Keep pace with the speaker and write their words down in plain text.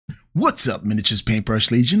What's up, Miniatures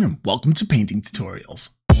Paintbrush Legion, and welcome to Painting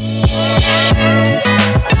Tutorials.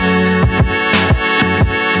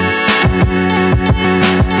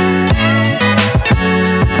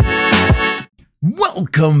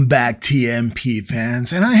 Welcome back, TMP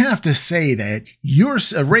fans, and I have to say that you're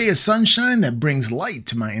a ray of sunshine that brings light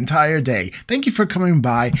to my entire day. Thank you for coming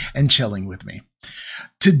by and chilling with me.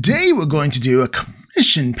 Today we're going to do a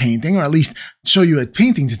commission painting, or at least show you a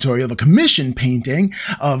painting tutorial of a commission painting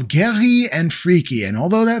of Geri and Freki. And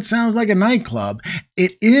although that sounds like a nightclub,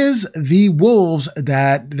 it is the wolves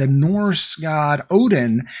that the Norse god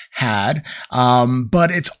Odin had,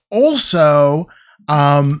 but it's also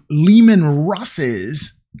Leman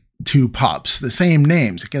Russ's two pups, the same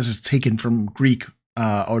names. I guess it's taken from Greek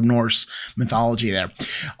or Norse mythology there.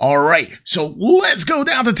 All right, so let's go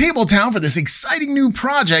down to Table Town for this exciting new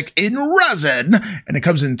project in resin, and it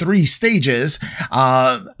comes in 3 stages.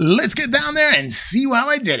 Let's get down there and see how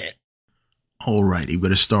I did it. Alrighty, we're going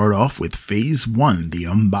to start off with Phase 1, the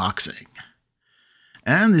unboxing.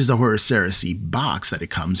 And there's the Horus Heresy box that it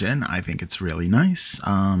comes in. I think it's really nice.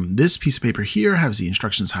 This piece of paper here has the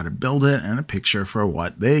instructions how to build it and a picture for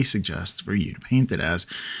what they suggest for you to paint it as.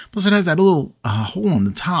 Plus it has that little hole on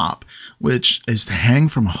the top, which is to hang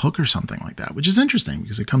from a hook or something like that, which is interesting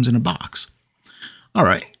because it comes in a box. All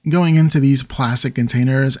right, going into these plastic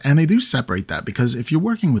containers, and they do separate that because if you're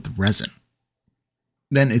working with resin,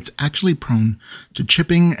 then it's actually prone to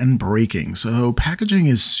chipping and breaking. So packaging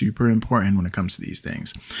is super important when it comes to these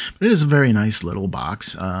things. But it is a very nice little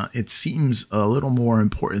box. It seems a little more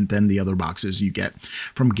important than the other boxes you get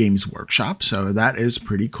from Games Workshop. So that is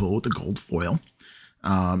pretty cool with the gold foil,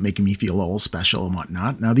 making me feel all special and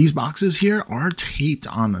whatnot. Now these boxes here are taped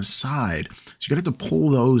on the side, so you're gonna have to pull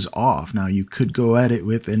those off. Now you could go at it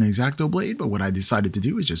with an X-Acto blade, but what I decided to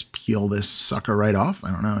do is just peel this sucker right off.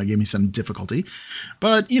 I don't know, it gave me some difficulty,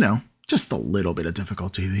 but you know, just a little bit of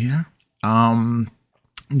difficulty there.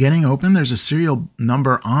 Getting open, there's a serial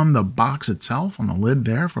number on the box itself, on the lid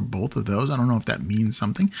there for both of those. I don't know if that means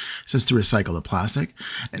something. It says to recycle the plastic.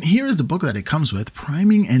 And here is the book that it comes with,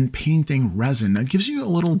 Priming and Painting Resin. That gives you a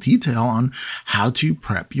little detail on how to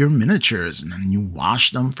prep your miniatures. And then you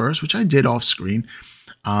wash them first, which I did off screen.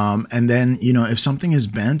 And then, you know, if something is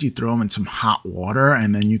bent, you throw them in some hot water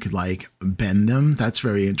and then you could like bend them. That's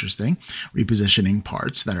very interesting. Repositioning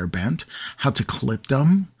parts that are bent, how to clip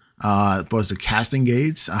them. Both the casting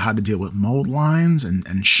gates, how to deal with mold lines and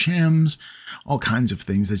shims, all kinds of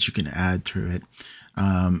things that you can add to it.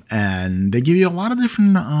 And they give you a lot of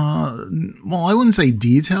different, well, I wouldn't say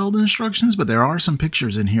detailed instructions, but there are some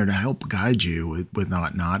pictures in here to help guide you with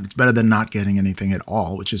whatnot. It's better than not getting anything at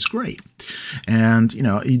all, which is great. And, you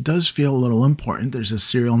know, it does feel a little important. There's a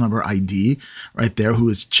serial number ID right there who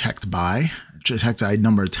is checked by. Checked by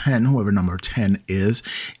number 10, whoever number 10 is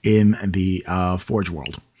in the Forge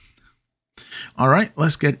world. All right,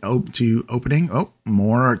 let's get to opening. Oh,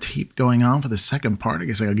 more tape going on for the second part. I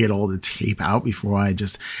guess I'll get all the tape out before I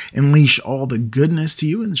just unleash all the goodness to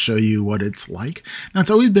you and show you what it's like. Now,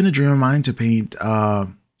 it's always been a dream of mine to paint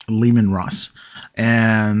Leman Russ.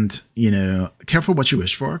 And, you know, careful what you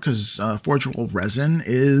wish for, because Forge World resin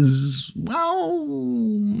is, well,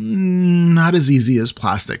 not as easy as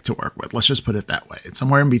plastic to work with. Let's just put it that way. It's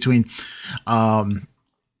somewhere in between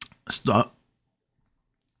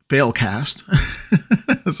fail cast,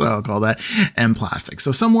 that's what I'll call that, and plastic.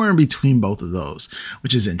 So somewhere in between both of those,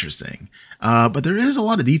 which is interesting. But there is a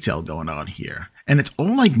lot of detail going on here, and it's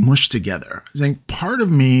all like mushed together. I think part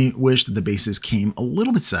of me wished that the bases came a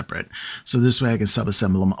little bit separate, so this way I can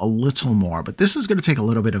sub-assemble them a little more. But this is going to take a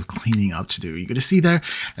little bit of cleaning up to do. You're going to see there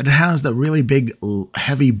that it has the really big,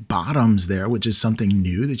 heavy bottoms there, which is something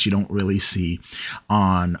new that you don't really see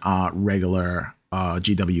on regular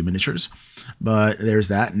GW miniatures. But there's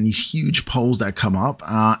that, and these huge poles that come up,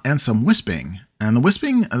 and some wisping. And the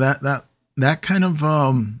wisping, that kind of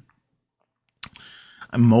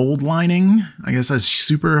mold lining, I guess that's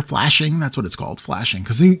super flashing. That's what it's called, flashing,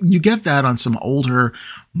 because you get that on some older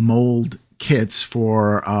mold kits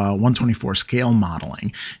for 1/24 scale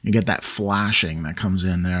modeling. You get that flashing that comes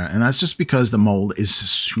in there, and that's just because the mold is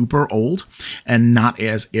super old and not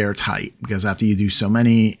as airtight, because after you do so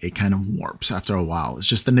many, it kind of warps after a while. It's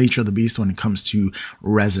just the nature of the beast when it comes to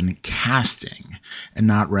resin casting and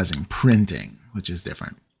not resin printing, which is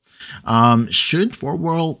different. Should Forge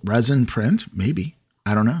World resin print? Maybe.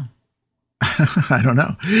 I don't know. I don't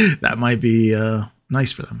know. That might be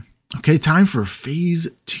nice for them. Okay, time for phase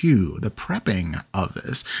 2, the prepping of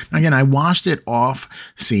this. Now again, I washed it off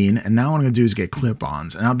scene, and now what I'm going to do is get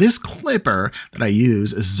clip-ons. Now this clipper that I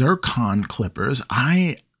use is zircon clippers.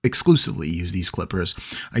 I exclusively use these clippers.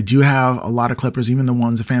 I do have a lot of clippers, even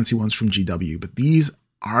the fancy ones from GW, but these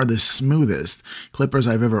are the smoothest clippers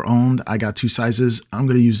I've ever owned. I got 2 sizes. I'm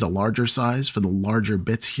going to use the larger size for the larger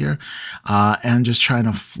bits here, and just trying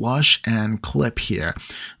to flush and clip here.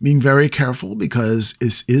 Being very careful because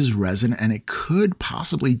this is resin and it could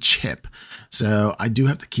possibly chip. So I do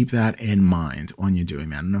have to keep that in mind when you're doing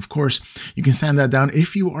that. And of course, you can sand that down.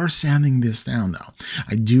 If you are sanding this down though,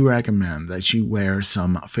 I do recommend that you wear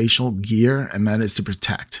some facial gear, and that is to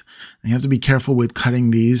protect. And you have to be careful with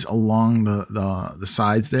cutting these along the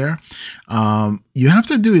sides there. You have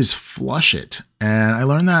to do is flush it. And I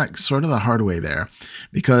learned that sort of the hard way there,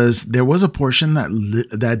 because there was a portion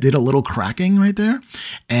that did a little cracking right there,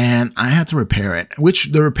 and I had to repair it, which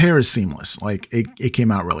the repair is seamless. Like it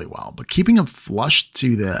came out really well, but keeping it flush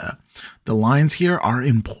to the lines here are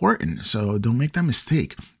important. So don't make that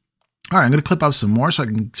mistake. All right, I'm going to clip up some more so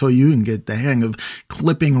you can get the hang of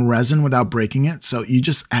clipping resin without breaking it. So you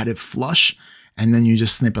just add it flush, and then you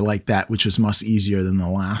just snip it like that, which is much easier than the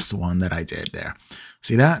last one that I did there.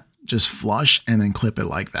 See that? Just flush and then clip it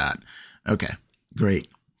like that. Okay, great.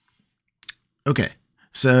 Okay,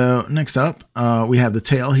 so next up, we have the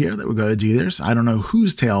tail here that we're going to do this. I don't know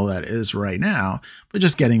whose tail that is right now, but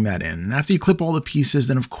just getting that in. And after you clip all the pieces,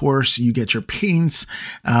 then of course you get your paints,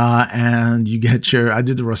 and you get I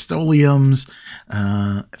did the Rust-Oleums,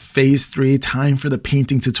 phase 3, time for the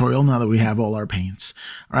painting tutorial now that we have all our paints.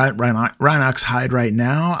 All right, Rhinox hide right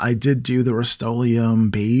now. I did do the Rust-Oleum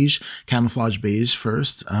beige, camouflage beige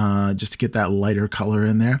first, just to get that lighter color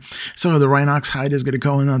in there. So the Rhinox hide is going to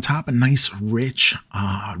go in on top, a nice rich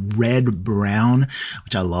red brown,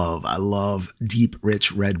 which I love. I love deep,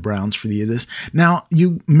 rich red browns for this. Now,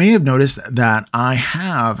 you may have noticed that I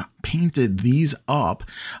have painted these up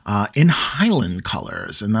in Highland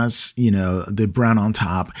colors, and that's, you know, the brown on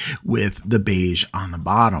top with the beige on the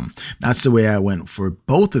bottom. That's the way I went for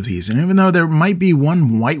both of these. And even though there might be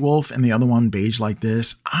one white wolf and the other one beige like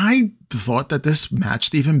this, I thought that this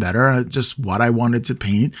matched even better. Just what I wanted to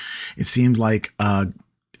paint. It seemed like a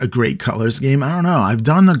great colors game. I don't know. I've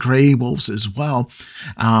done the gray wolves as well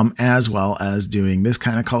as doing this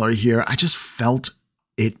kind of color here. I just felt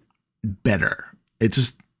it better. It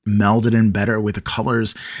just melded in better with the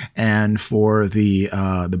colors, and for the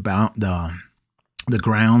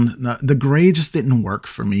ground, the gray just didn't work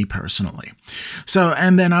for me personally. So,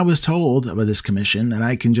 and then I was told by this commission that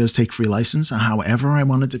I can just take free license on however I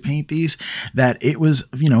wanted to paint these, that it was,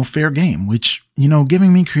 you know, fair game, which, you know,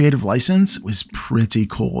 giving me creative license was pretty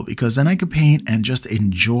cool, because then I could paint and just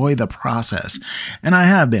enjoy the process. And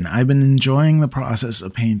I've been enjoying the process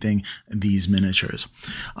of painting these miniatures.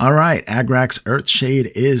 All right, Agrax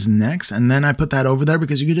Earthshade is next. And then I put that over there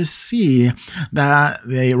because you could just see that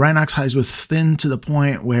the Rhinox hides was thin to the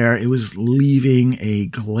point where it was leaving a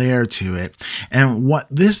glare to it. And what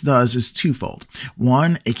this does is twofold.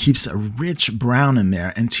 One, it keeps a rich brown in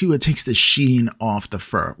there, and two, it takes the sheen off the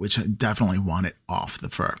fur, which I definitely wanted off the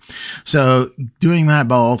fur. So doing that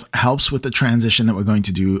both helps with the transition that we're going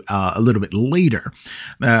to do a little bit later.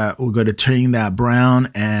 We're going to turn that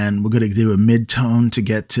brown, and we're going to do a mid-tone to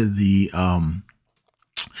get to the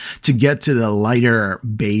lighter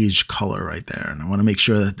beige color right there. And I want to make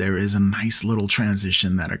sure that there is a nice little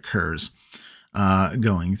transition that occurs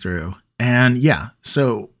going through. And yeah,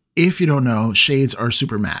 so if you don't know, shades are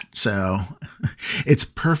super matte, so it's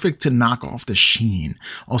perfect to knock off the sheen.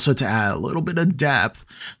 Also to add a little bit of depth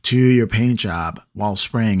to your paint job while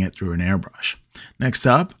spraying it through an airbrush. Next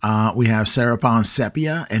up, we have Serapon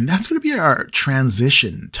Sepia, and that's going to be our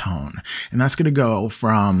transition tone. And that's going to go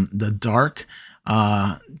from the dark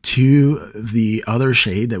to the other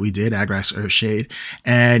shade that we did, Agrax Earthshade,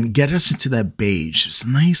 and get us into that beige. This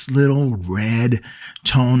nice little red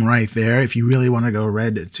tone right there. If you really want to go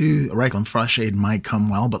red too, a Reikland Frost shade might come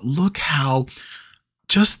well, but look how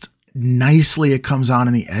just nicely it comes on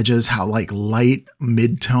in the edges, how like light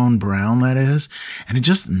mid-tone brown that is, and it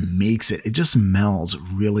just makes it just melds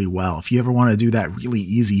really well. If you ever want to do that really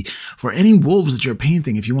easy for any wolves that you're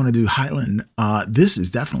painting, if you want to do Highland, this is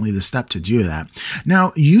definitely the step to do that.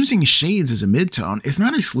 Now, using shades as a mid-tone is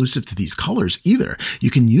not exclusive to these colors either. You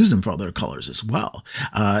can use them for other colors as well.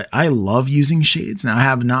 I love using shades. Now, I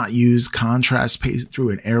have not used contrast paste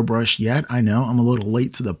through an airbrush yet. I know I'm a little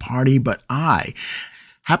late to the party, but I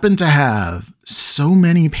happen to have so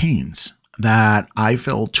many paints that I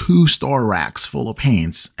fill 2 store racks full of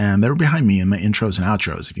paints, and they're behind me in my intros and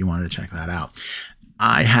outros if you wanted to check that out.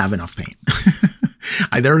 I have enough paint.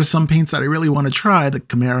 There are some paints that I really want to try, the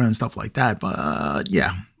Chimera and stuff like that, but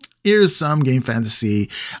yeah, here's some Game Fantasy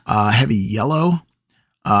heavy yellow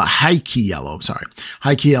high key yellow, sorry,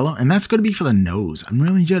 high key yellow, and that's going to be for the nose. I'm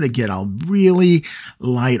really going to get a really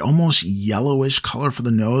light, almost yellowish color for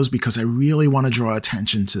the nose because I really want to draw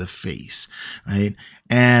attention to the face, right?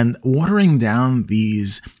 And watering down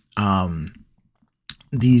these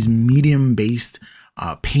medium-based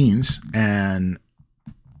paints, and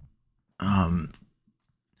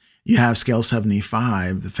you have scale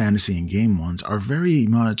 75, the fantasy and game ones are very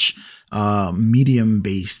much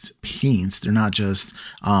medium-based paints. They're not just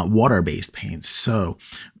water-based paints. So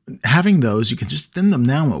having those, you can just thin them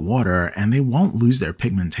down with water and they won't lose their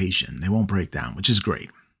pigmentation. They won't break down, which is great.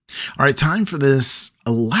 All right, time for this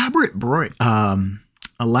elaborate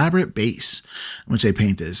base, which I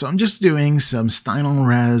painted. So I'm just doing some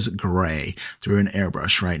Res gray through an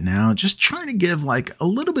airbrush right now, just trying to give like a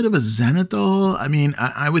little bit of a zenithal. I mean,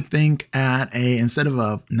 I would think at instead of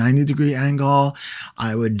a 90-degree angle,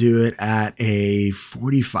 I would do it at a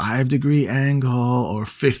 45-degree angle or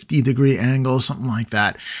 50-degree angle, something like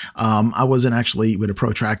that. I wasn't actually with a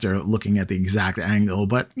protractor looking at the exact angle,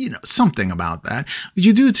 but you know, something about that. But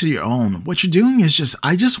you do it to your own. What you're doing is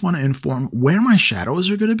I just want to inform where my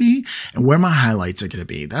shadows are going to be and where my highlights are going to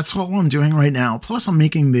be. That's all I'm doing right now. Plus I'm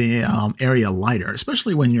making the area lighter,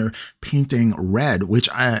 especially when you're painting red, which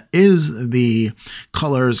is the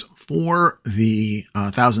colors for the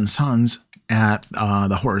Thousand Suns at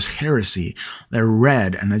the Horus Heresy. They're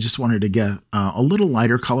red, and I just wanted to get a little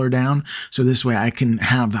lighter color down, so this way I can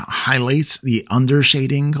have the highlights, the under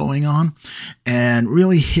shading going on, and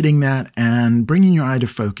really hitting that and bringing your eye to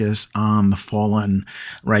focus on the fallen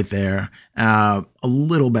right there a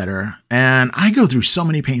little better. And I go through so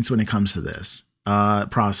many paints when it comes to this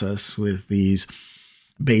process with these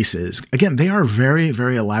bases. Again, they are very,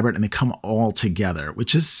 very elaborate and they come all together,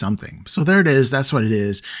 which is something. So there it is. That's what it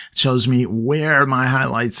is. It shows me where my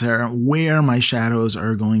highlights are, where my shadows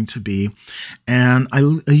are going to be. And I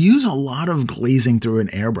use a lot of glazing through an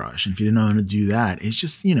airbrush. And if you didn't know how to do that, it's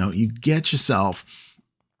just, you know, you get yourself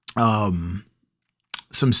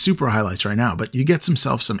some super highlights right now, but you get some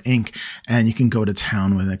ink and you can go to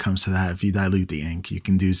town when it comes to that. If you dilute the ink, you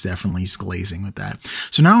can do definitely glazing with that.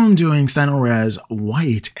 So now I'm doing Res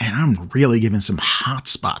white, and I'm really giving some hot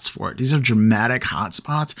spots for it. These are dramatic hot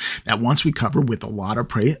spots that once we cover with a lot of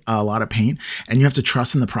paint, and you have to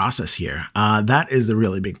trust in the process here. That is the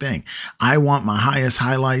really big thing. I want my highest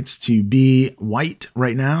highlights to be white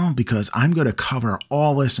right now because I'm going to cover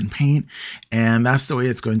all this in paint, and that's the way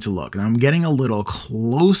it's going to look. And I'm getting a little closer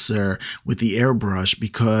with the airbrush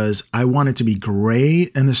because I want it to be gray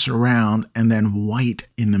in the surround and then white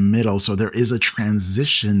in the middle. So there is a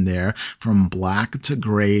transition there from black to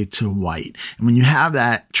gray to white. And when you have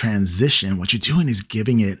that transition, what you're doing is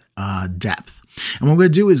giving it depth. And what we're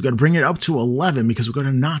going to do is we're going to bring it up to 11 because we're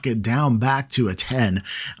going to knock it down back to a 10.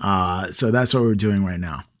 So that's what we're doing right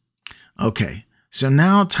now. Okay, so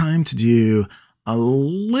now time to do a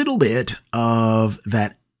little bit of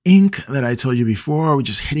that ink that I told you before. We're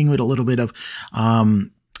just hitting with a little bit of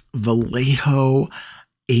Vallejo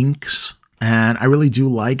inks, and I really do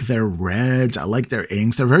like their reds. I like their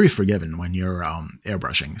inks. They're very forgiving when you're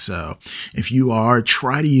airbrushing. So if you are,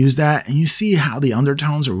 try to use that, and you see how the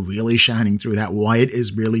undertones are really shining through. That white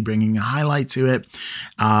is really bringing a highlight to it,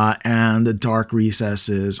 and the dark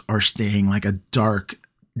recesses are staying like a dark,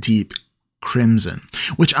 deep crimson,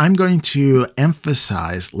 which I'm going to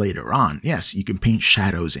emphasize later on. Yes, you can paint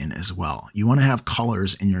shadows in as well. You want to have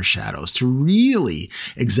colors in your shadows to really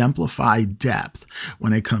exemplify depth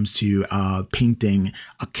when it comes to painting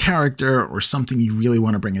a character or something you really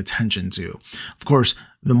want to bring attention to. Of course,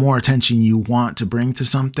 the more attention you want to bring to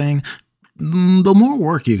something, the more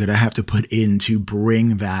work you're going to have to put in to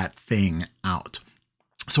bring that thing out.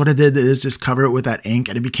 So what I did is just cover it with that ink,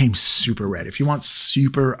 and it became super red. If you want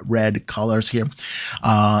super red colors here,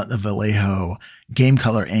 the Vallejo Game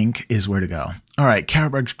Color ink is where to go. All right,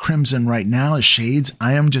 Carabag Crimson right now is shades.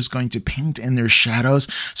 I am just going to paint in their shadows.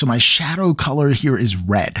 So my shadow color here is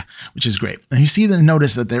red, which is great. And you see that,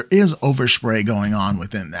 notice that there is overspray going on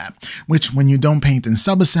within that, which when you don't paint in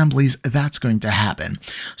sub-assemblies, that's going to happen.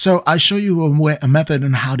 So I show you a method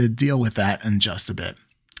on how to deal with that in just a bit.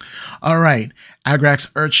 All right,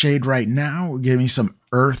 Agrax Earthshade right now, we're giving some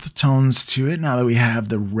earth tones to it now that we have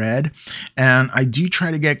the red. And I do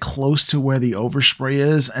try to get close to where the overspray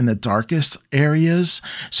is and the darkest areas.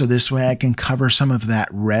 So this way I can cover some of that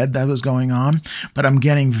red that was going on. But I'm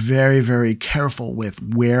getting very, very careful with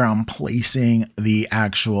where I'm placing the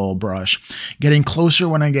actual brush. Getting closer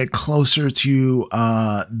when I get closer to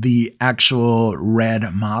the actual red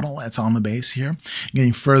model that's on the base here.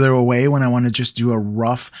 Getting further away when I want to just do a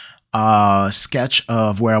rough sketch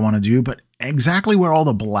of where I want to do, but exactly where all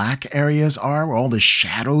the black areas are, where all the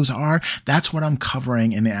shadows are, that's what I'm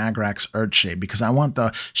covering in the Agrax Earthshade, because I want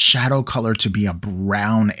the shadow color to be a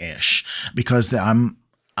brownish, because I'm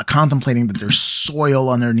contemplating that there's soil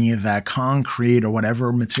underneath that concrete or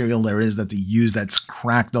whatever material there is that they use that's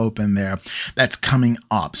cracked open there that's coming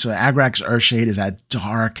up. So Agrax Earthshade is that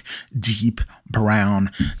dark, deep brown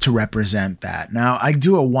to represent that. Now, I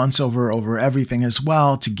do a once over everything as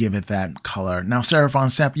well to give it that color. Now, Seraphon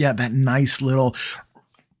Sepia, that nice little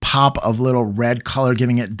pop of little red color,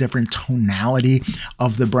 giving it different tonality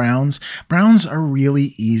of the browns. Browns are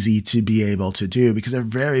really easy to be able to do because they're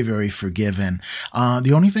very, very forgiving.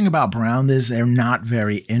 The only thing about brown is they're not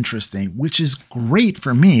very interesting, which is great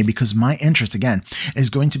for me because my interest, again, is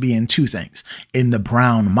going to be in two things. In the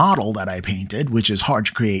brown model that I painted, which is hard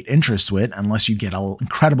to create interest with unless you get an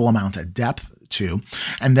incredible amount of depth to,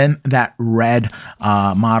 and then that red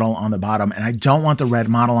model on the bottom. And I don't want the red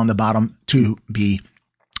model on the bottom to be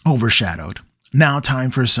overshadowed. Now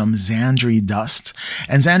time for some Xandri dust.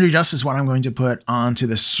 And Xandri dust is what I'm going to put onto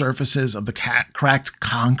the surfaces of the cracked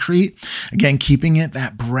concrete. Again, keeping it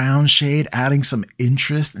that brown shade, adding some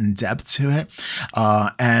interest and depth to it,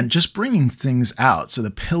 and just bringing things out. So the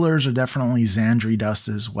pillars are definitely Xandri dust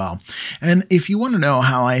as well. And if you want to know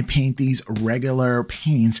how I paint these regular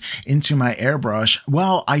paints into my airbrush,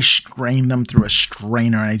 well, I strain them through a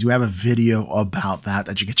strainer. I do have a video about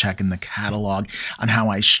that you can check in the catalog on how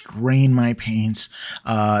I strain my paints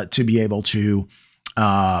to be able to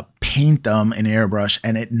paint them in airbrush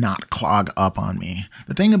and it not clog up on me.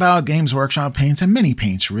 The thing about Games Workshop paints, and many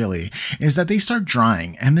paints really, is that they start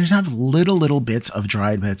drying and there's have little bits of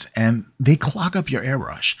dried bits and they clog up your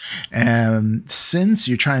airbrush. And since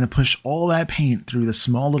you're trying to push all that paint through the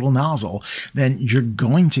small little nozzle, then you're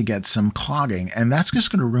going to get some clogging, and that's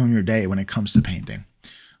just going to ruin your day when it comes to painting.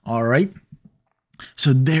 All right.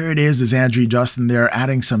 So there it is, the Xandri dust in there,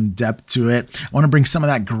 adding some depth to it. I want to bring some of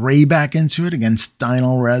that gray back into it. Again,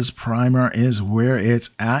 Stynel Res Primer is where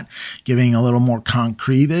it's at, giving a little more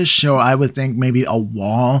concrete-ish. So I would think maybe a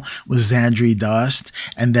wall was Xandri dust,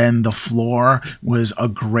 and then the floor was a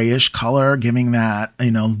grayish color, giving that,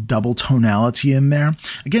 you know, double tonality in there.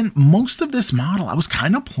 Again, most of this model, I was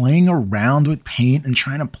kind of playing around with paint and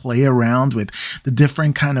trying to play around with the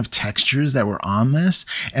different kind of textures that were on this.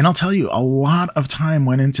 And I'll tell you, a lot of time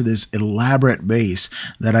went into this elaborate base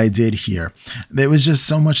that I did here. There was just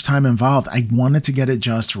so much time involved. I wanted to get it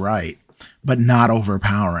just right, but not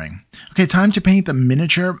overpowering. Okay, time to paint the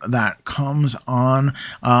miniature that comes on.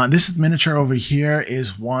 This miniature over here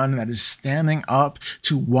is one that is standing up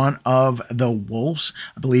to one of the wolves.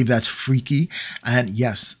 I believe that's Freki. And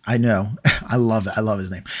yes, I know. I love it. I love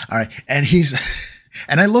his name. All right. And he's...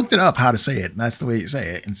 And I looked it up how to say it. That's the way you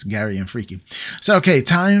say it. It's Geri and Freki. So, okay,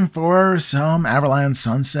 time for some Averland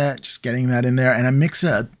Sunset. Just getting that in there. And I mix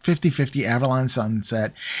a 50-50 Averland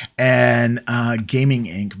Sunset and gaming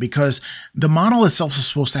ink, because the model itself is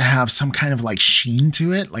supposed to have some kind of like sheen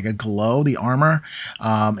to it, like a glow, the armor.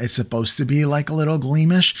 It's supposed to be like a little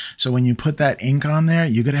gleamish. So when you put that ink on there,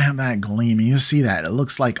 you're going to have that gleam. And you'll see that. It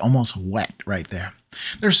looks like almost wet right there.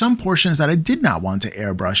 There's some portions that I did not want to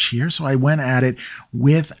airbrush here, so I went at it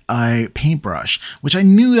with a paintbrush, which I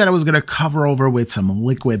knew that I was going to cover over with some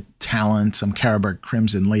liquid talent, some Caraburg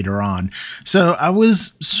Crimson later on. So I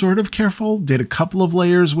was sort of careful, did a couple of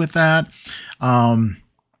layers with that. And,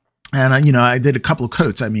 you know, I did a couple of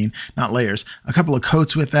coats. I mean, not layers, a couple of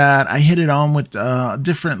coats with that. I hit it on with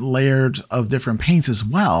different layers of different paints as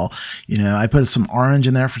well. You know, I put some orange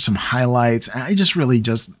in there for some highlights. And I just really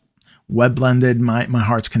just wet blended my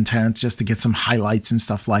heart's content just to get some highlights and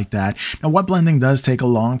stuff like that. Now, wet blending does take a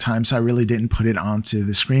long time, so I really didn't put it onto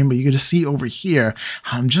the screen, but you're going to see over here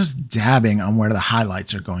how I'm just dabbing on where the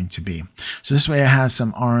highlights are going to be. So this way I have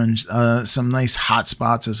some orange, some nice hot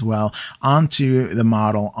spots as well onto the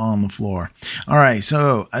model on the floor. All right,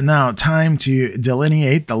 so now time to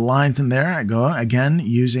delineate the lines in there. I go again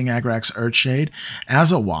using Agrax Earthshade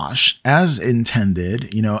as a wash, as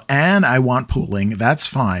intended, you know, and I want pooling. That's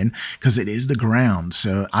fine, because it is the ground,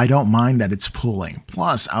 so I don't mind that it's pooling.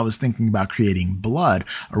 Plus, I was thinking about creating blood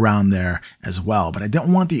around there as well, but I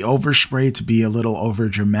don't want the overspray to be a little over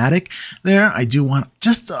dramatic there. I do want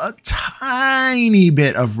just a tiny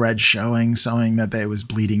bit of red showing that it was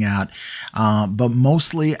bleeding out, but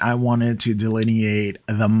mostly I wanted to delineate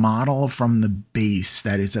the model from the base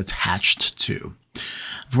that it's attached to.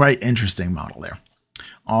 Right, interesting model there.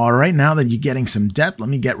 All right, now that you're getting some depth, let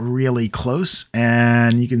me get really close,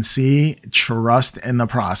 and you can see trust in the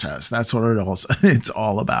process. That's what it's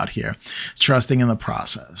all about here. Trusting in the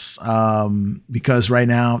process, because right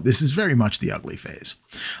now, this is very much the ugly phase.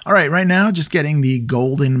 All right, right now, just getting the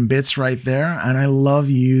golden bits right there, and I love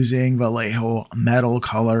using Vallejo metal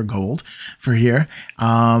color gold for here.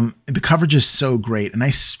 The coverage is so great, and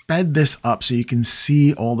I sped this up so you can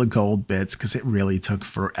see all the gold bits because it really took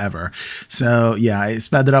forever. So yeah, I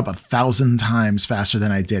sped it up 1,000 times faster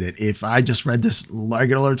than I did it. If I just read this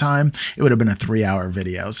regular time, it would have been a 3-hour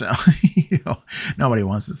video. So nobody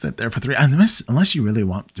wants to sit there for unless you really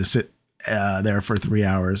want to sit there for 3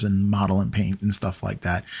 hours and model and paint and stuff like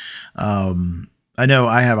that. I know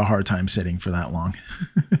I have a hard time sitting for that long.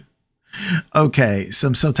 Okay,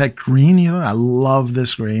 some Sotek green here. I love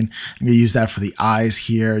this green. I'm going to use that for the eyes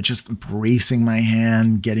here, just bracing my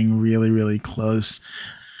hand, getting really, really close,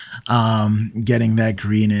 getting that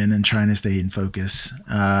green in and trying to stay in focus.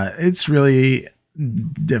 It's really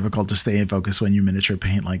difficult to stay in focus when you miniature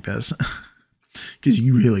paint like this because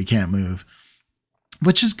you really can't move,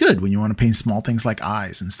 which is good when you want to paint small things like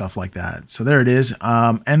eyes and stuff like that. So there it is.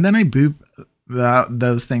 And then I boop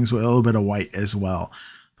those things with a little bit of white as well.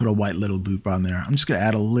 Put a white little boop on there. I'm just going to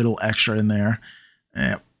add a little extra in there.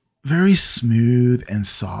 Very smooth and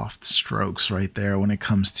soft strokes right there when it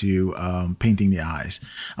comes to painting the eyes.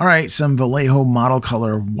 All right, some Vallejo model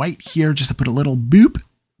color white here just to put a little boop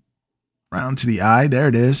around to the eye. There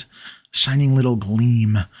it is. Shining little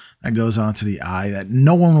gleam that goes onto the eye that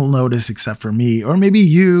no one will notice except for me, or maybe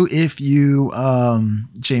you, if you,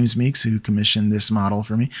 James Meeks, who commissioned this model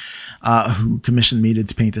for me, who commissioned me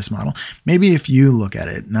to paint this model. Maybe if you look at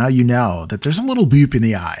it, now you know that there's a little boop in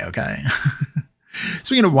the eye, okay?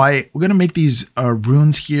 Speaking of white, we're going to make these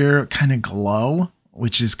runes here kind of glow,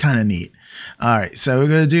 which is kind of neat. All right, so what we're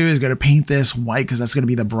going to do is going to paint this white because that's going to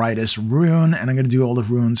be the brightest rune, and I'm going to do all the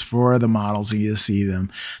runes for the models so you see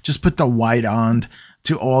them. Just put the white on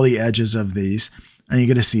to all the edges of these, and you're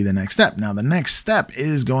going to see the next step. Now, the next step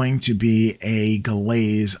is going to be a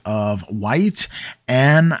glaze of white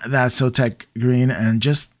and that Sotek green, and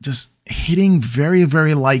just hitting very,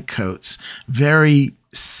 very light coats, very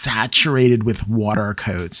saturated with water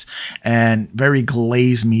coats and very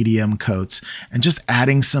glazed medium coats, and just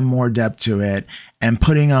adding some more depth to it and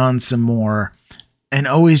putting on some more, and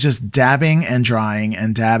always just dabbing and drying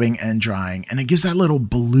and dabbing and drying. And it gives that little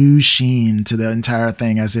blue sheen to the entire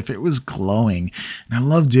thing as if it was glowing. And I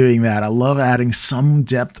love doing that. I love adding some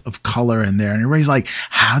depth of color in there. And everybody's like,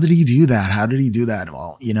 how did he do that? How did he do that?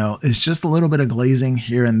 Well, you know, it's just a little bit of glazing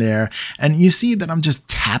here and there. And you see that I'm just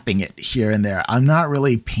tapping it here and there. I'm not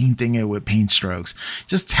really painting it with paint strokes,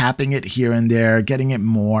 just tapping it here and there, getting it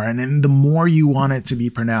more. And then the more you want it to be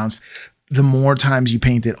pronounced, the more times you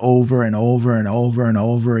paint it over and over and over and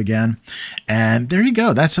over again. And there you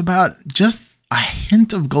go. That's about just a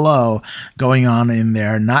hint of glow going on in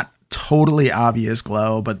there. Not totally obvious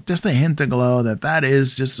glow, but just a hint of glow that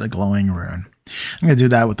is just a glowing rune. I'm going to do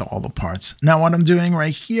that with all the parts. Now, what I'm doing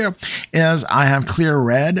right here is I have clear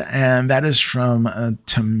red, and that is from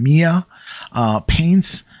Tamiya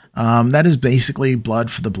Paints. That is basically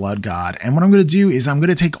blood for the blood god. And what I'm going to do is I'm going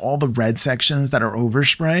to take all the red sections that are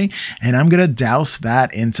overspray, and I'm going to douse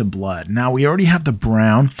that into blood. Now, we already have the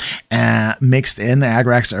brown mixed in, the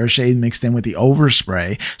Agrax Earthshade mixed in with the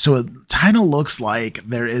overspray. So it kind of looks like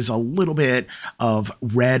there is a little bit of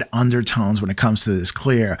red undertones when it comes to this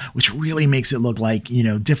clear, which really makes it look like, you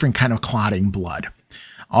know, different kind of clotting blood.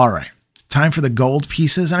 All right. Time for the gold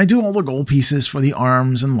pieces, and I do all the gold pieces for the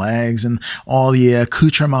arms and legs and all the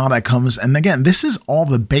accoutrement that comes. And again, this is all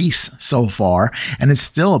the base so far, and it's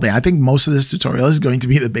still a base. I think most of this tutorial is going to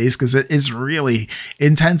be the base because it is really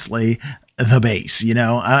intensely the base. You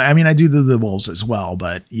know, I mean, I do the wolves as well,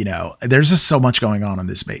 but you know, there's just so much going on in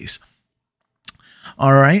this base.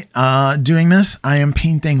 All right, doing this, I am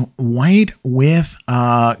painting white with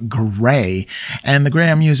gray, and the gray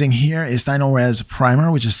I'm using here is Dino-Res Primer,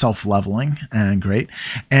 which is self-leveling and great.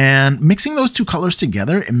 And mixing those two colors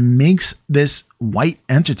together, it makes this white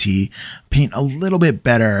entity paint a little bit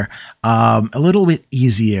better, a little bit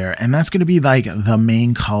easier, and that's going to be like the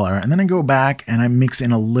main color. And then I go back and I mix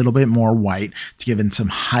in a little bit more white to give in some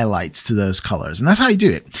highlights to those colors, and that's how you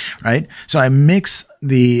do it, right? So I mix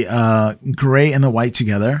the gray and the white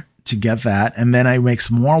together to get that, and then I mix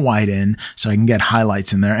more white in so I can get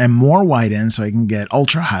highlights in there, and more white in so I can get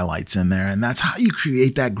ultra highlights in there, and that's how you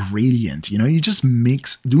create that gradient. You know, you just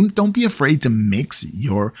mix. Don't be afraid to mix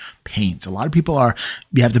your paint. A lot of people are,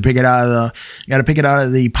 you have to pick it out of the, you got to pick it out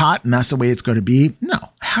of the pot, and that's the way it's going to be.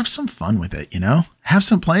 No, have some fun with it. You know, have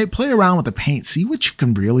some play around with the paint, see what you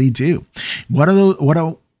can really do.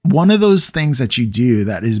 One of those things that you do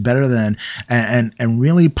that is better than and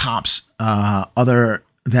really pops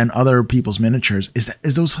than other people's miniatures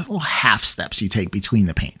is those little half steps you take between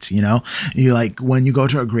the paints. You know, you like when you go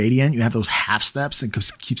to a gradient, you have those half steps that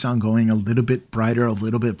keeps on going a little bit brighter, a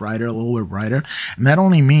little bit brighter, a little bit brighter. And that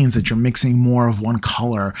only means that you're mixing more of one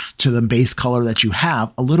color to the base color that you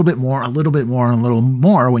have, a little bit more, a little bit more, and a little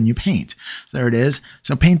more when you paint. So there it is.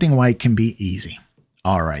 So painting white can be easy.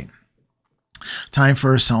 All right. Time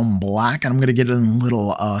for some black, and I'm going to get in a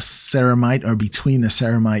little ceramite, or between the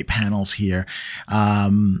ceramite panels here,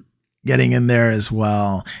 getting in there as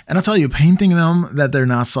well. And I'll tell you, painting them that they're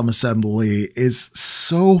not some assembly is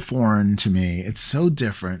so foreign to me. It's so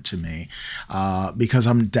different to me because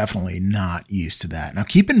I'm definitely not used to that. Now,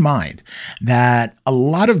 keep in mind that a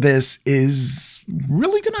lot of this is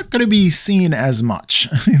really not going to be seen as much.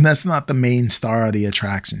 That's not the main star of the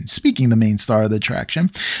attraction. Speaking of the main star of the attraction,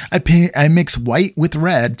 I mix white with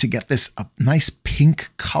red to get this nice pink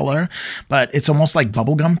color, but it's almost like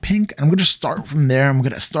bubblegum pink. And I'm going to start from there. I'm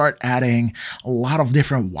going to start adding a lot of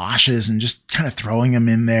different washes and just kind of throwing them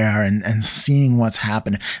in there and seeing what's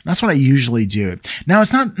happening. That's what I usually do. Now,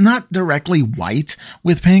 it's not directly white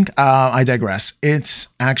with pink. I digress. It's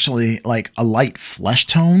actually like a light flesh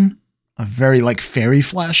tone, a very like fairy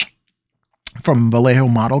flesh from Vallejo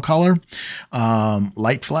Model Color,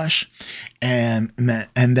 light flesh, and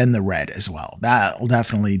then the red as well. That will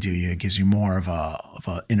definitely do you. It gives you more of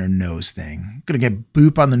a inner nose thing. I'm gonna get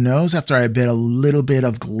boop on the nose after I did a little bit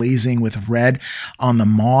of glazing with red on the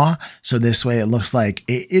maw. So this way it looks like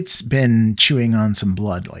it's been chewing on some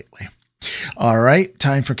blood lately. All right,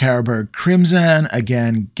 time for Carroburg Crimson.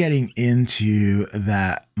 Again, getting into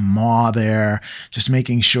that maw there, just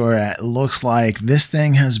making sure it looks like this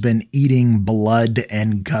thing has been eating blood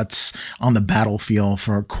and guts on the battlefield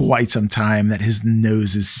for quite some time, that his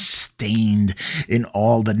nose is stained in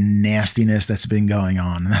all the nastiness that's been going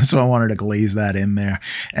on. And that's why I wanted to glaze that in there.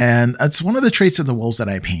 And that's one of the traits of the wolves that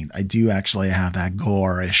I paint. I do actually have that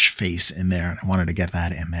gore-ish face in there, and I wanted to get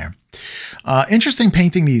that in there. Interesting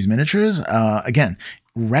painting these miniatures. Again,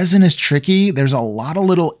 resin is tricky. There's a lot of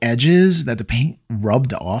little edges that the paint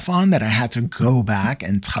rubbed off on that I had to go back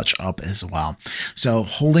and touch up as well. So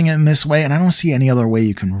holding it in this way, and I don't see any other way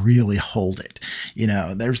you can really hold it. You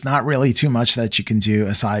know, there's not really too much that you can do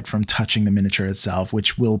aside from touching the miniature itself,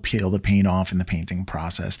 which will peel the paint off in the painting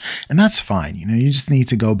process. And that's fine. You know, you just need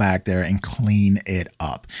to go back there and clean it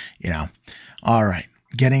up, you know. All right,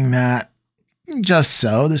 getting that just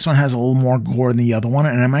so. This one has a little more gore than the other one,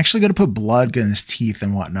 and I'm actually going to put blood in his teeth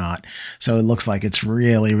and whatnot, so it looks like it's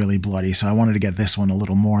really, really bloody. So I wanted to get this one a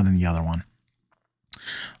little more than the other one.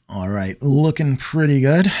 All right, looking pretty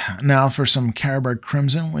good. Now for some Carroburg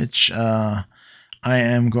Crimson, which I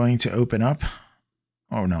am going to open up.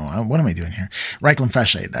 Oh no, what am I doing here? Reikland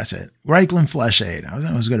Fleshade, that's it. Reikland Fleshade.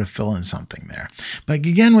 I was going to fill in something there. But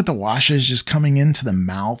again, with the washes just coming into the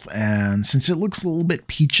mouth, and since it looks a little bit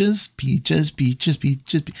peachish,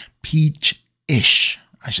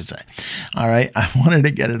 I should say. All right, I wanted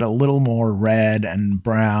to get it a little more red and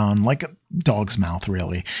brown, like a dog's mouth,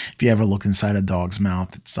 really. If you ever look inside a dog's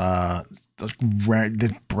mouth, it's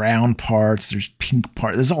the brown parts, there's pink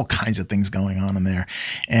part, there's all kinds of things going on in there.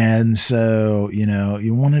 And so, you know,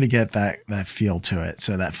 you wanted to get that feel to it,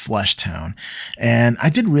 so that flesh tone. And I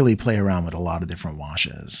did really play around with a lot of different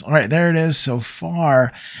washes. All right, there it is so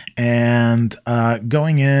far. And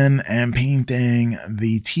going in and painting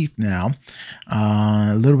the teeth now.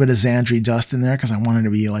 A little bit of Xandri dust in there because I wanted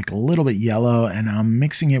to be like a little bit yellow, and I'm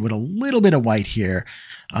mixing it with a little bit of white here,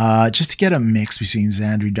 just to get a mix between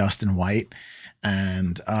Xandri dust and white,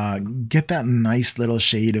 and get that nice little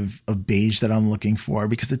shade of beige that I'm looking for,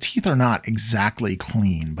 because the teeth are not exactly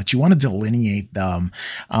clean, but you want to delineate them,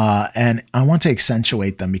 and I want to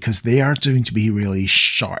accentuate them because they are going to be really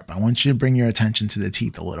sharp. I want you to bring your attention to the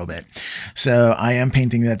teeth a little bit. So I am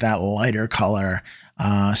painting that lighter color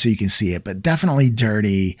so you can see it, but definitely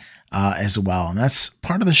dirty as well. And that's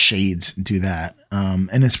part of the shades do that.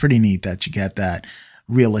 And it's pretty neat that you get that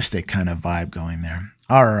realistic kind of vibe going there.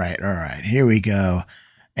 All right, here we go.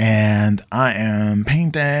 And I am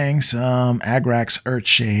painting some Agrax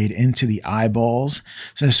Earthshade into the eyeballs.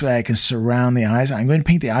 So this way I can surround the eyes. I'm going to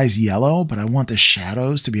paint the eyes yellow, but I want the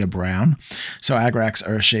shadows to be a brown. So Agrax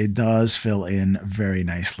Earthshade does fill in very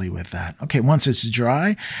nicely with that. Okay, once it's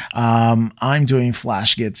dry, I'm doing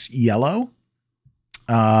Flash Gets Yellow.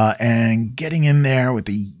 And getting in there with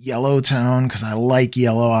the yellow tone, because I like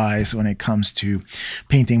yellow eyes when it comes to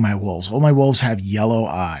painting my wolves. All my wolves have yellow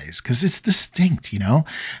eyes because it's distinct, you know.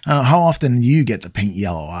 How often do you get to paint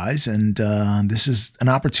yellow eyes? And this is an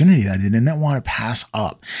opportunity that I didn't want to pass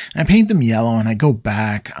up. And I paint them yellow and I go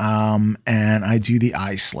back and I do the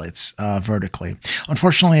eye slits vertically.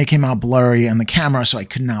 Unfortunately, it came out blurry on the camera, so I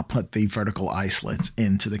could not put the vertical eye slits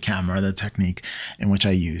into the camera, the technique in which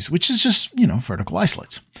I use, which is just, you know, vertical eye slits.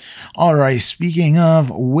 All right, speaking of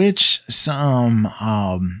which, some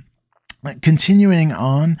continuing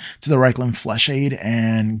on to the Reichland Fleshade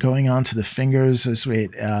and going on to the fingers this way,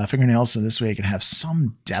 fingernails, so this way I can have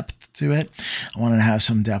some depth to it. I wanted to have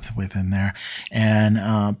some depth within there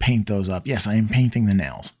and paint those up. Yes, I am painting the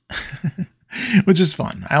nails. Which is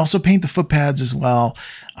fun. I also paint the foot pads as well.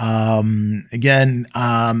 Again,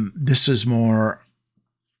 this is more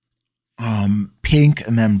pink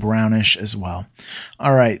and then brownish as well.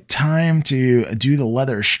 All right, time to do the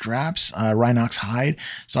leather straps. Rhinox hide,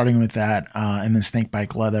 starting with that, and then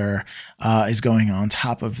snakebite leather is going on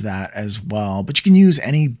top of that as well. But you can use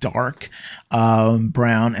any dark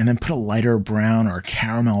brown and then put a lighter brown or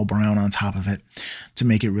caramel brown on top of it to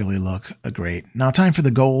make it really look great. Now time for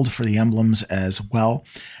the gold for the emblems as well.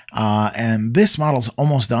 And this model's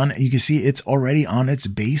almost done. You can see it's already on its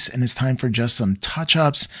base and it's time for just some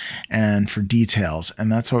touch-ups and for details.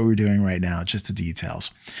 And that's what we're doing right now, just the details.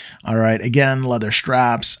 All right, again, leather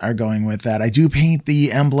straps are going with that. I do paint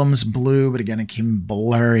the emblems blue, but again, it came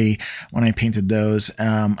blurry when I painted those.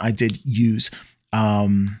 I did use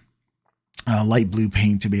light blue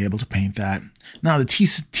paint to be able to paint that. Now the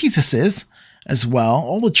theses as well,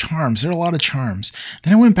 all the charms, there are a lot of charms.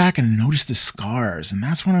 Then I went back and noticed the scars, and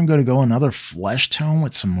that's when I'm going to go another flesh tone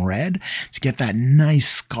with some red to get that nice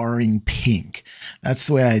scarring pink. That's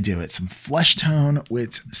the way I do it, some flesh tone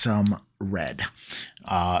with some red.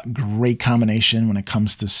 Great combination when it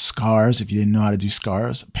comes to scars. If you didn't know how to do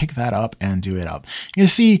scars, pick that up and do it up. You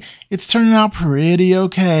see, it's turning out pretty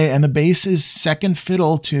okay, and the base is second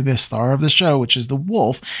fiddle to the star of the show, which is the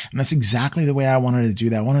wolf, and that's exactly the way I wanted to do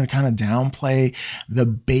that. I wanted to kind of downplay the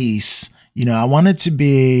base. You know, I wanted to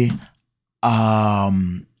be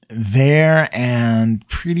there and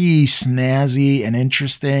pretty snazzy and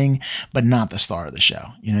interesting, but not the star of the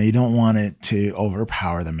show. You know, you don't want it to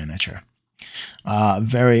overpower the miniature.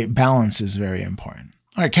 Balance is very important.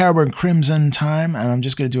 All right, Caraburn Crimson time, and I'm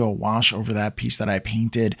just going to do a wash over that piece that I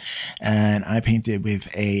painted, and I painted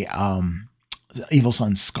with a Evil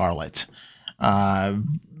Sun Scarlet. So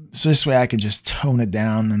this way I can just tone it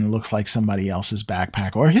down and it looks like somebody else's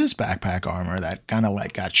backpack or his backpack armor that kind of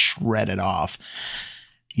like got shredded off.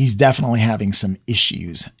 He's definitely having some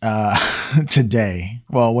issues today.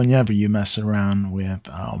 Well, whenever you mess around with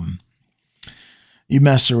the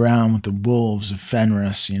wolves of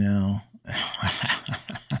Fenris, you know.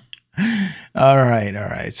 All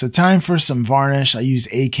right. So time for some varnish. I use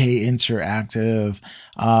AK Interactive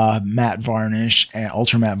matte varnish and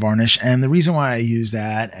ultra matte varnish. And the reason why I use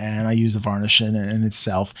that and I use the varnish in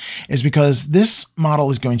itself is because this model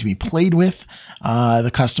is going to be played with.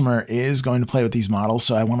 The customer is going to play with these models.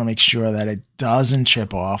 So I want to make sure that it doesn't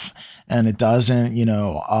chip off and it doesn't, you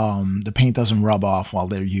know, the paint doesn't rub off while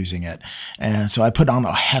they're using it. And so I put on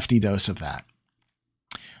a hefty dose of that.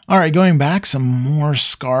 All right, going back, some more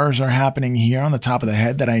scars are happening here on the top of the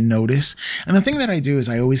head that I notice. And the thing that I do is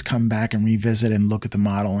I always come back and revisit and look at the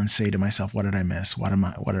model and say to myself, what did I miss? What did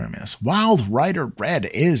I miss? Wild Rider Red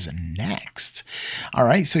is next. All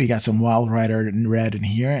right, so you got some Wild Rider Red in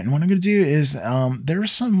here. And what I'm going to do is there are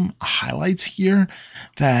some highlights here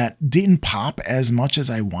that didn't pop as much as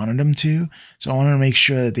I wanted them to. So I wanted to make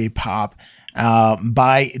sure that they pop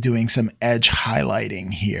by doing some edge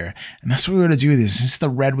highlighting here. And that's what we're going to do this. Since the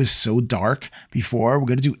red was so dark before, we're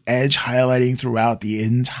going to do edge highlighting throughout the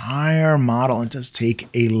entire model. It does take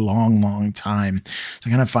a long time. So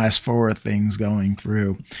I'm going to fast forward things going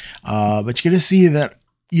through. But you're going to see that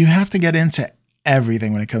you have to get into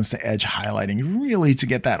everything when it comes to edge highlighting, really, to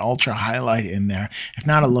get that ultra highlight in there. If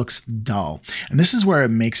not, it looks dull. And this is where it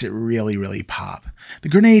makes it really pop. The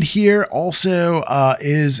grenade here also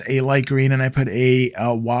is a light green, and I put a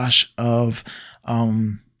wash of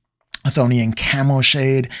Athonian camo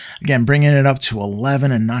shade. Again, bringing it up to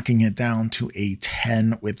 11 and knocking it down to a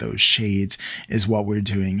 10 with those shades is what we're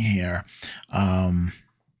doing here.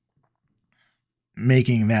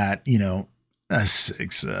 making that, you know, a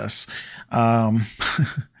success.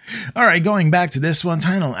 All right, going back to this one,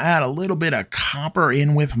 time to add a little bit of copper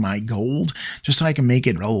in with my gold, just so I can make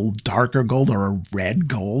it a little darker gold or a red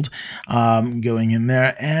gold going in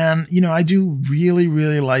there. And, you know, I do really,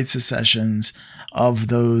 really light successions of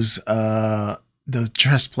those the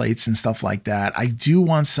chest plates and stuff like that. I do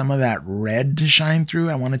want some of that red to shine through.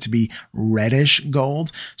 I want it to be reddish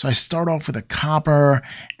gold. So I start off with a copper,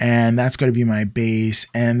 and that's going to be my base.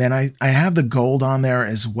 And then I have the gold on there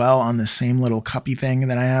as well on the same little cuppy thing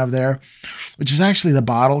that I have there, which is actually the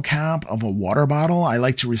bottle cap of a water bottle. I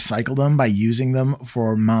like to recycle them by using them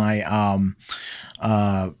for my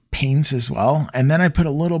paints as well. And then I put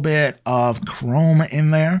a little bit of chrome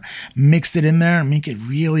in there, mixed it in there, and make it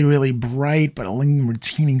really, really bright, but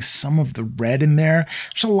retaining some of the red in there.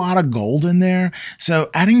 There's a lot of gold in there. So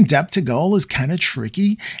adding depth to gold is kind of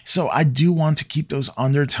tricky. So I do want to keep those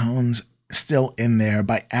undertones still in there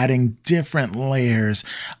by adding different layers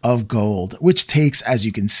of gold, which takes, as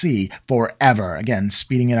you can see, forever. Again,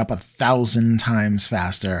 speeding it up 1,000 times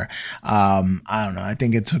faster. I don't know. I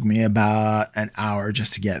think it took me about an hour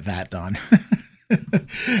just to get that done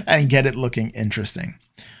and get it looking interesting.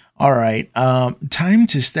 All right, time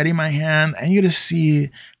to steady my hand. And you're going to see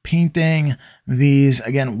painting these,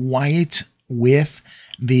 again, white with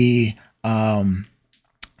the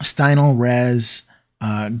Stynel Res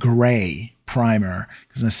gray primer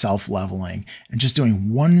because it's self-leveling, and just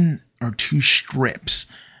doing 1 or 2 strips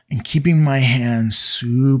and keeping my hand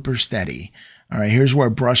super steady. All right, here's where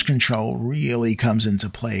brush control really comes into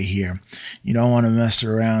play here. You don't want to mess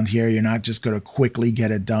around here. You're not just going to quickly get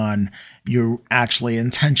it done. You're actually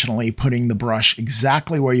intentionally putting the brush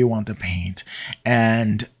exactly where you want to paint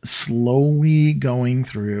and slowly going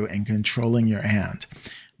through and controlling your hand.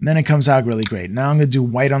 And then it comes out really great. Now I'm going to do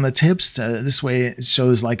white on the tips. This way it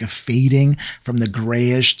shows like a fading from the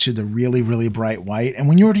grayish to the really, really bright white. And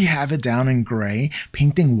when you already have it down in gray,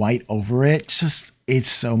 painting white over it, it's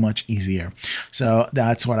so much easier. So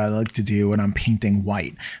that's what I like to do when I'm painting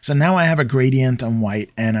white. So now I have a gradient on white,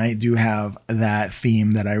 and I do have that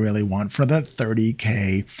theme that I really want for the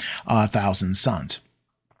 30K 1,000 Suns.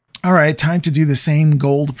 All right, time to do the same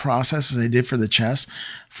gold process as I did for the chest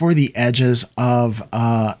for the edges of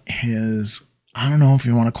his, I don't know if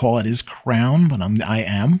you want to call it his crown, but I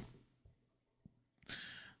am.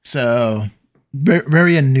 So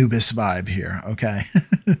very Anubis vibe here, okay?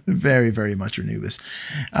 Very, very much Anubis.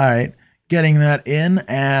 All right, getting that in,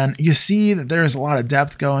 and you see that there's a lot of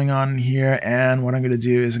depth going on here, and what I'm going to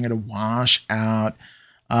do is I'm going to wash out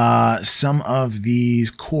some of these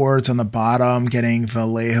chords on the bottom, getting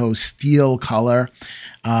Vallejo steel color,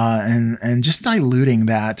 and just diluting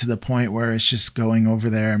that to the point where it's just going over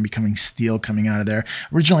there and becoming steel coming out of there.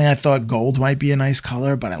 Originally, I thought gold might be a nice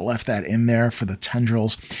color, but I left that in there for the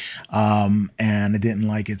tendrils, and I didn't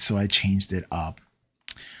like it, so I changed it up.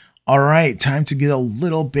 All right, time to get a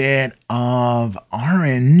little bit of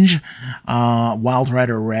orange, Wild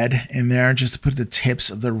Rider red in there, just to put the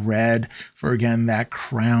tips of the red for, again, that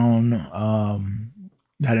crown,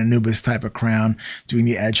 that Anubis type of crown, doing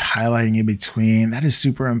the edge highlighting in between. That is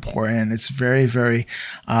super important. It's very, very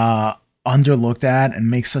underlooked at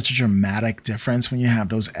and makes such a dramatic difference when you have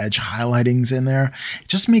those edge highlightings in there. It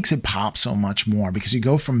just makes it pop so much more because you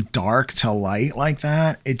go from dark to light like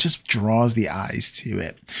that. It just draws the eyes to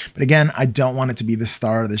it. But again, I don't want it to be the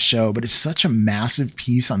star of the show, but it's such a massive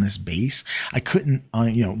piece on this base. I couldn't,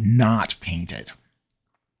 not paint it.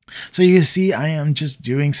 So you can see I am just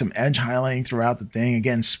doing some edge highlighting throughout the thing,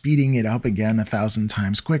 again, speeding it up again 1,000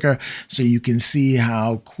 times quicker. So you can see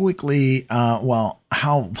how quickly,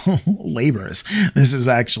 how laborious this is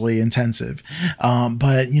actually intensive.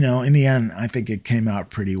 But, in the end, I think it came out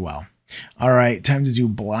pretty well. All right, time to do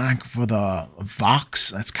black for the Vox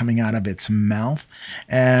that's coming out of its mouth.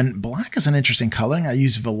 And black is an interesting coloring. I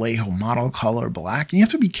use Vallejo model color black. And you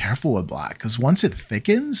have to be careful with black because once it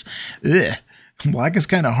thickens, black is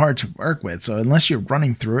kind of hard to work with. So unless you're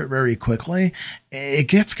running through it very quickly, it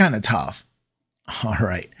gets kind of tough. All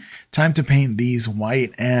right, time to paint these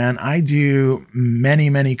white. And I do many,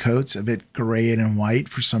 many coats of it gray and white.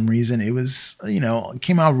 For some reason, it was, it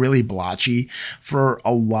came out really blotchy for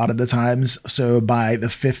a lot of the times. So by the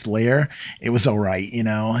 5th layer, it was all right.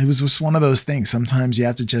 It was just one of those things. Sometimes you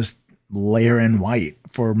have to just layer in white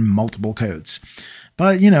for multiple coats.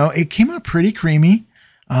 But, it came out pretty creamy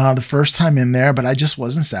the first time in there, but I just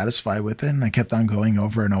wasn't satisfied with it, and I kept on going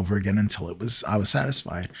over and over again until I was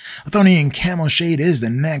satisfied. Athonian Camo Shade is the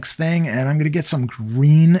next thing, and I'm going to get some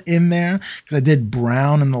green in there because I did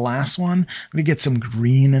brown in the last one. I'm going to get some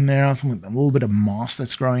green in there, a little bit of moss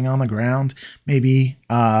that's growing on the ground, maybe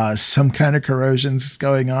some kind of corrosions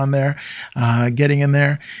going on there, getting in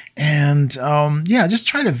there. And yeah, just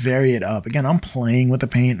try to vary it up. Again, I'm playing with the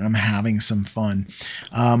paint and I'm having some fun.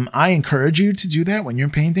 I encourage you to do that when you're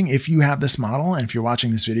painting. If you have this model, and if you're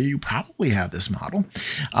watching this video, you probably have this model.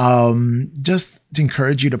 Just to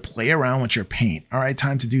encourage you to play around with your paint. All right,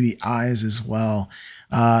 time to do the eyes as well.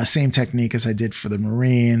 Same technique as I did for the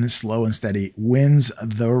Marine, slow and steady wins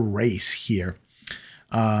the race here.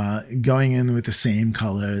 Going in with the same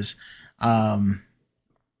colors.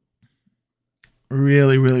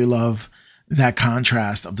 Really, really love that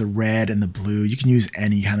contrast of the red and the blue. You can use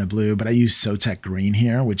any kind of blue, but I use Sotek green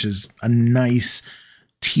here, which is a nice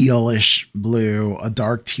tealish blue, a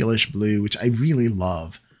dark tealish blue, which I really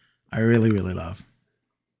love. I really, really love.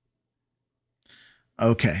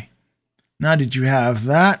 Okay. Now that you have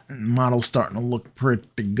that, model's starting to look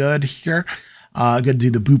pretty good here. I'm going to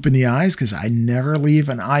do the boop in the eyes because I never leave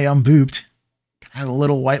an eye unbooped. I have a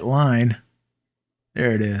little white line.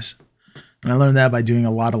 There it is. And I learned that by doing a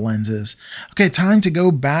lot of lenses. Okay, time to go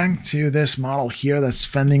back to this model here that's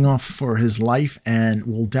fending off for his life and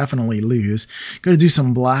will definitely lose. Going to do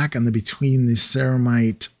some black on the between the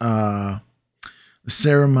ceramite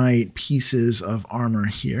pieces of armor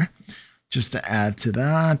here. Just to add to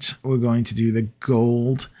that, we're going to do the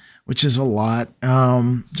gold, which is a lot.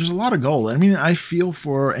 There's a lot of gold. I mean, I feel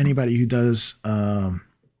for anybody who does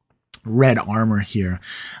red armor here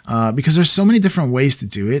because there's so many different ways to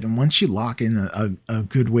do it. And once you lock in a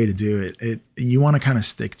good way to do it, you want to kind of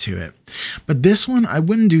stick to it. But this one, I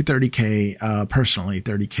wouldn't do 30K personally,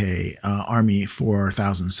 30K army for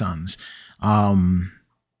 1,000 Suns.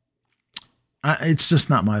 It's just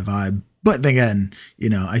not my vibe. But again, you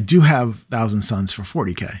know, I do have 1,000 Suns for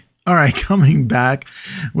 40K. All right, coming back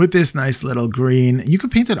with this nice little green. You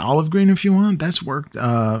could paint it olive green if you want. That's worked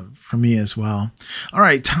for me as well. All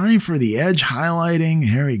right, time for the edge highlighting.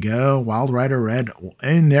 Here we go. Wild Rider Red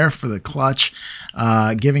in there for the clutch,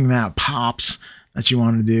 giving that pops that you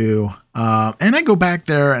want to do. And I go back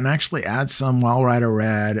there and actually add some Wild Rider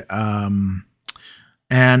Red and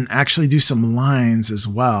actually do some lines as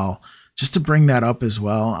well, just to bring that up as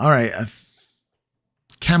well. All right,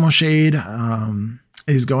 Camo Shade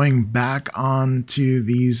is going back onto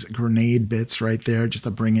these grenade bits right there, just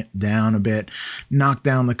to bring it down a bit, knock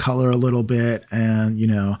down the color a little bit, and you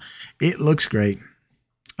know, it looks great.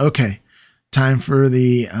 Okay, time for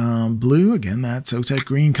the blue. Again, that's Sotek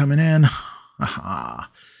green coming in. All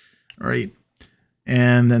right,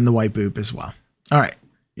 and then the white boop as well. All right,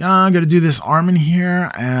 yeah, I'm gonna do this arm in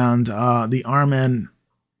here and the arm and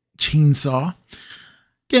chainsaw.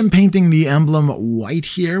 Again, painting the emblem white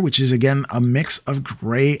here, which is again a mix of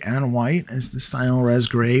gray and white, as the Style Res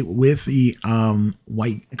gray with the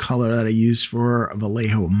white color that I used for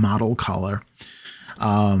Vallejo model color,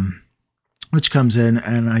 which comes in,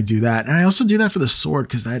 and I do that. And I also do that for the sword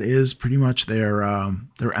because that is pretty much their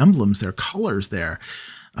emblems, their colors there,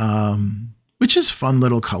 which is fun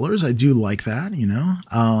little colors. I do like that, you know.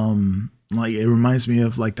 Like it reminds me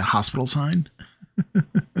of like the hospital sign.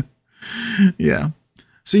 Yeah.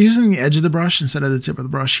 So using the edge of the brush instead of the tip of the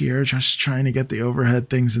brush here, just trying to get the overhead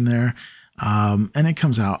things in there. And it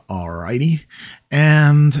comes out alrighty.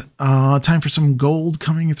 And time for some gold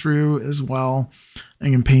coming through as well.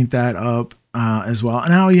 I can paint that up as well. And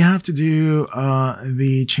now you have to do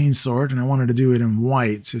the chain sword, and I wanted to do it in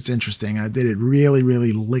white, so it's interesting. I did it really,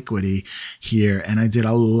 really liquidy here, and I did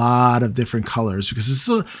a lot of different colors because it's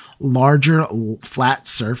a larger flat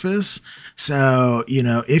surface. So, you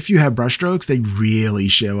know, if you have brush strokes, they really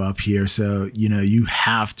show up here. So, you know, you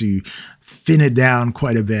have to thin it down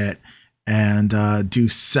quite a bit and do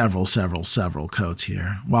several coats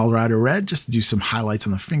here. Wild Rider Red, just to do some highlights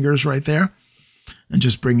on the fingers right there. And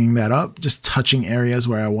just bringing that up, just touching areas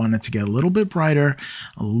where I want it to get a little bit brighter,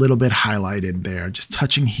 a little bit highlighted there, just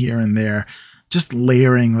touching here and there, just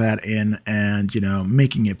layering that in and, you know,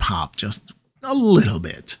 making it pop just a little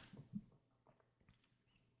bit.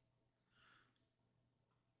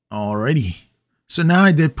 Alrighty. So now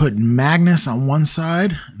I did put Magnus on one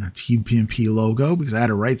side, the TMP logo, because I had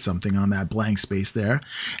to write something on that blank space there.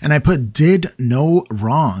 And I put did no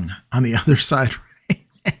wrong on the other side.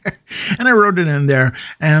 And I wrote it in there,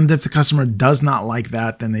 and if the customer does not like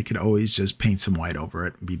that, then they could always just paint some white over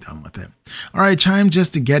it and be done with it. All right, time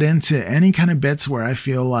just to get into any kind of bits where I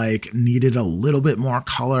feel like needed a little bit more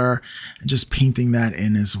color and just painting that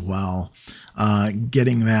in as well,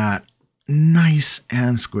 getting that nice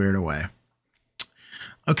and squared away.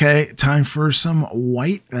 Okay, time for some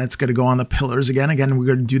white. That's going to go on the pillars again. Again, we're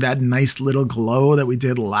going to do that nice little glow that we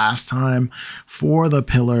did last time for the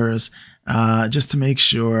pillars. just to make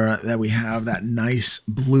sure that we have that nice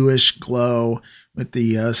bluish glow with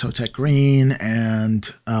the Sotek green and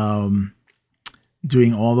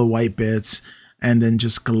doing all the white bits and then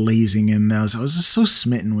just glazing in those. I was just so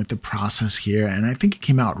smitten with the process here, and I think it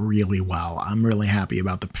came out really well. I'm really happy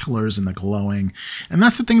about the pillars and the glowing. And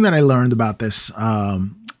that's the thing that I learned about this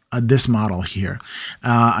this model here.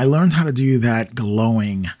 I learned how to do that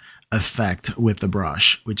glowing effect with the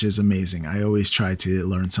brush, which is amazing. I always try to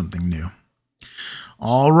learn something new.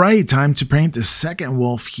 All right, time to paint the second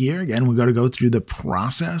wolf here. Again, we got to go through the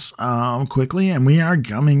process quickly, and we are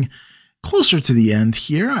coming closer to the end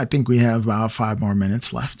here. I think we have about 5 more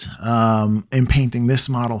minutes left in painting this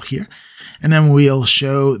model here. And then we'll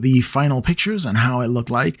show the final pictures and how it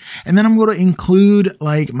looked like. And then I'm going to include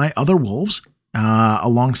like my other wolves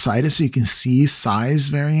alongside it so you can see size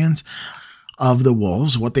variants of the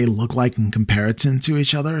wolves, what they look like in comparison to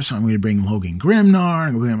each other. So I'm going to bring Logan Grimnar,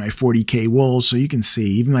 I'm going to bring my 40k wolves so you can see,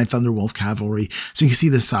 even my Thunderwolf cavalry, so you can see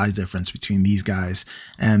the size difference between these guys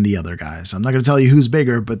and the other guys. I'm not going to tell you who's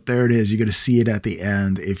bigger, but there it is. You're going to see it at the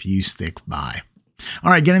end if you stick by.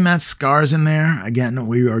 All right, getting that scars in there. Again,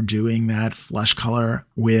 we are doing that flesh color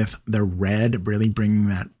with the red, really bringing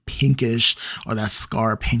that pinkish or that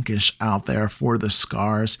scar pinkish out there for the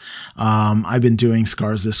scars. I've been doing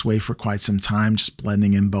scars this way for quite some time, just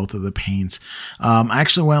blending in both of the paints. I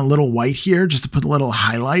actually went a little white here just to put a little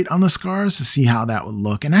highlight on the scars to see how that would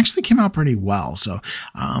look, and actually came out pretty well. So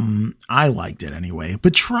I liked it anyway,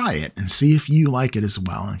 but try it and see if you like it as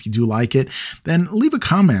well. And if you do like it, then leave a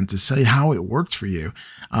comment to say how it worked for you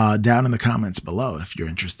down in the comments below if you're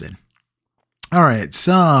interested. All right,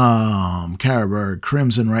 some Carroburg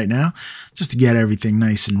Crimson right now, just to get everything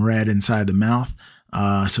nice and red inside the mouth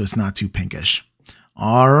so it's not too pinkish.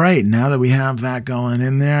 All right, now that we have that going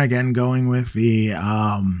in there, again, going with the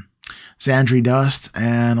Sandry dust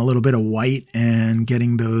and a little bit of white and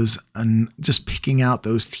getting those, just picking out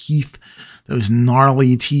those teeth, those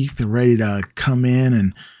gnarly teeth ready to come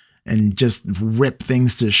in and just rip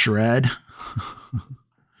things to shred.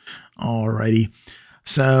 Alrighty.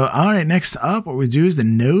 So, all right, next up, what we do is the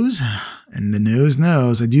nose, and the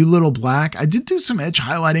nose. I do a little black. I did do some edge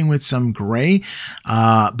highlighting with some gray,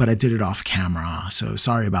 but I did it off camera, so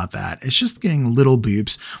sorry about that. It's just getting little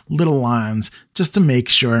boobs, little lines, just to make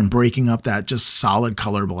sure and breaking up that just solid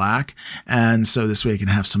color black, and so this way it can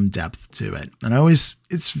have some depth to it. And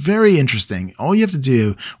it's very interesting. All you have to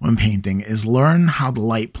do when painting is learn how the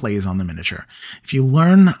light plays on the miniature. If you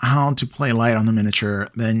learn how to play light on the miniature,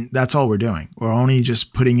 then that's all we're doing. We're only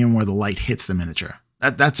just putting in where the light hits the miniature.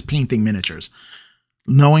 That's painting miniatures.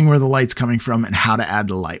 Knowing where the light's coming from and how to add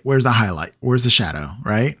the light. Where's the highlight? Where's the shadow,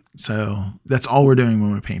 right? So that's all we're doing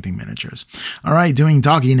when we're painting miniatures. All right, doing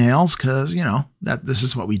doggy nails, because, you know, this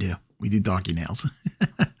is what we do. We do doggy nails.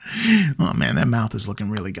 Oh, man, that mouth is looking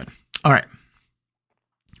really good. All right.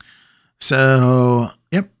 So,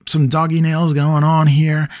 yep, some doggy nails going on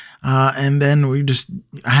here. And then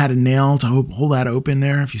I had a nail to hold that open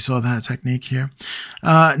there, if you saw that technique here.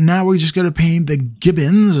 Now we're just going to paint the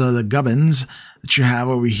gibbons, or the gubbins, that you have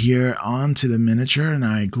over here onto the miniature, and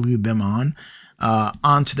I glued them on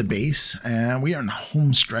onto the base. And we are in the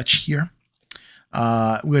home stretch here.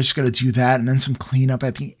 We're just going to do that and then some cleanup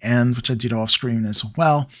at the end, which I did off screen as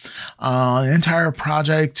well. The entire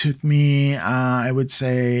project took me, I would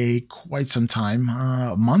say, quite some time,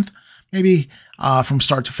 a month, maybe, from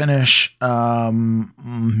start to finish,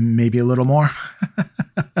 maybe a little more.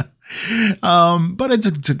 But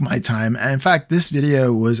it took my time. And in fact, this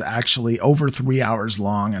video was actually over 3 hours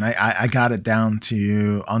long, and I got it down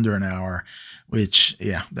to under an hour, which,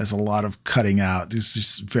 yeah, there's a lot of cutting out. There's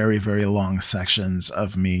just very, very long sections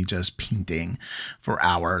of me just painting for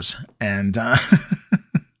hours. And,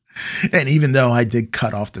 and even though I did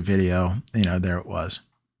cut off the video, you know, there it was.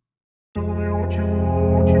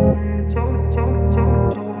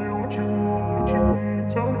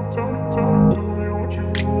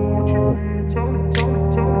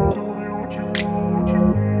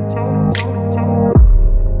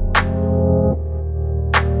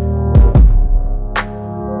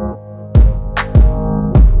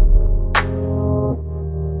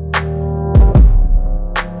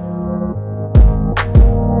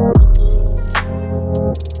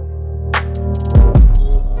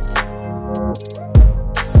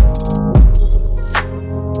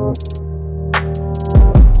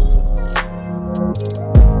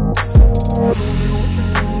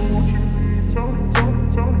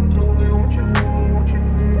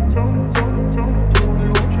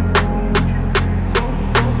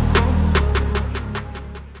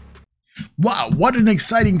 what an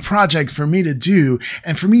exciting project for me to do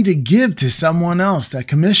and for me to give to someone else that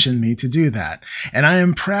commissioned me to do that. And I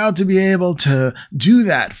am proud to be able to do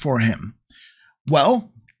that for him.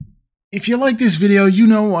 Well, if you like this video, you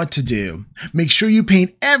know what to do. Make sure you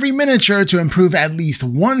paint every miniature to improve at least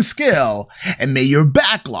one skill, and may your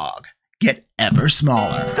backlog get ever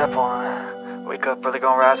smaller. Step 1, wake up early,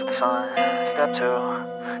 gonna rise with the sun. Step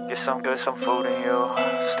 2, get some good, some food in you.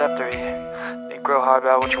 Step 3, think real hard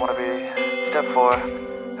about what you wanna be. Step 4,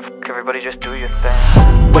 everybody just do your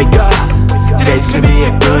thing. Wake up, today's gonna be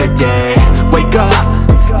a good day. Wake up,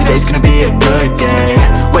 today's gonna be a good day.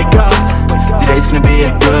 Wake up, today's gonna be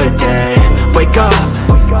a good day. Wake up,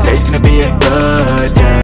 today's gonna be a good day.